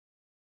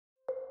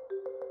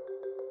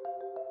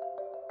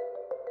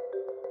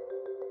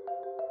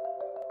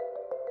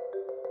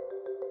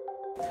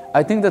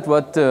I think that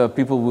what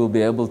people will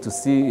be able to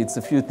see, it's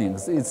a few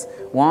things.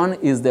 One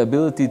is the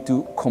ability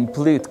to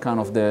complete kind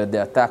of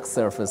the attack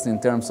surface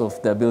in terms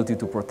of the ability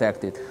to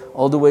protect it,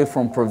 all the way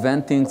from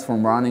preventing things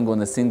from running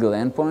on a single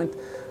endpoint,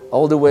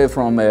 all the way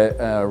from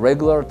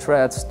regular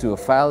threats to a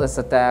fileless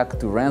attack,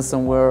 to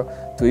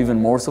ransomware, to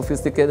even more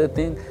sophisticated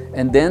thing,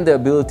 and then the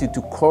ability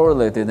to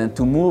correlate it and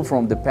to move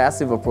from the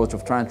passive approach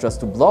of trying just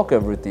to block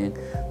everything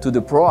to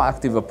the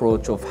proactive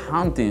approach of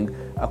hunting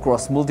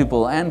across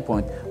multiple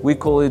endpoints. We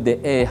call it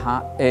the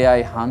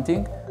AI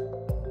hunting.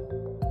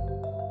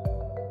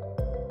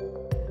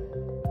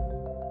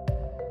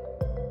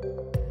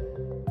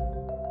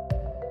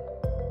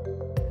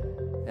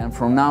 And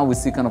from now we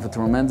see kind of a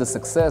tremendous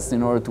success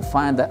in order to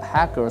find the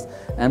hackers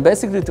and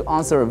basically to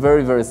answer a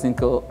very, very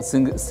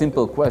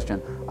simple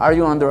question. Are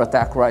you under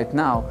attack right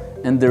now?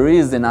 And there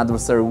is an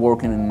adversary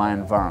working in my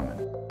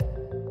environment.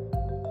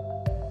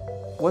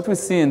 What we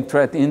see in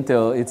threat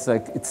intel,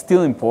 it's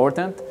still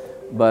important,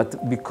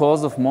 but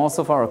because of most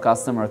of our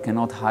customers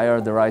cannot hire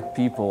the right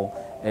people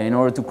in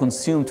order to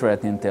consume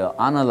threat intel,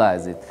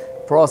 analyze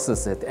it,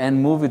 process it,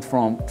 and move it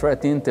from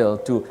threat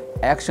intel to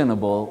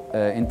actionable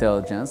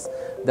intelligence.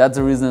 That's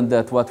the reason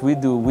that what we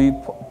do, we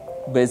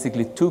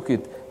basically took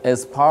it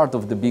as part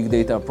of the big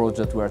data approach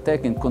that we are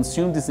taking,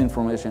 consume this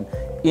information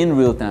in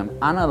real time,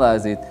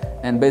 analyze it,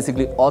 and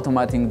basically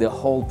automating the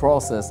whole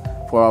process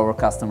for our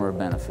customer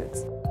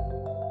benefits.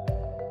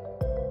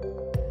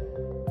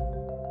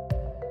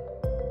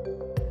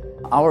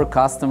 Our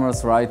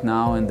customers right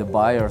now and the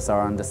buyers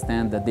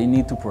understand that they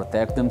need to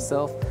protect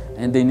themselves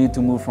and they need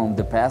to move from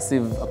the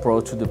passive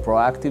approach to the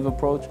proactive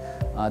approach.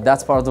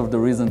 That's part of the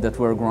reason that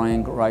we're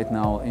growing right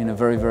now in a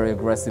very, very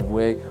aggressive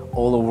way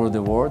all over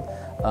the world.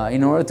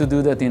 In order to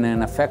do that in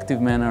an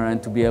effective manner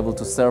and to be able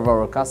to serve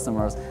our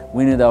customers,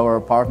 we need our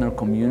partner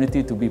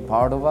community to be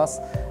part of us.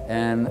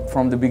 And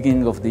from the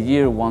beginning of the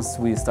year, once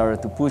we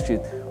started to push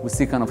it, we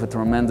see kind of a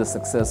tremendous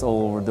success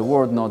all over the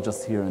world, not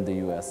just here in the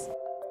US.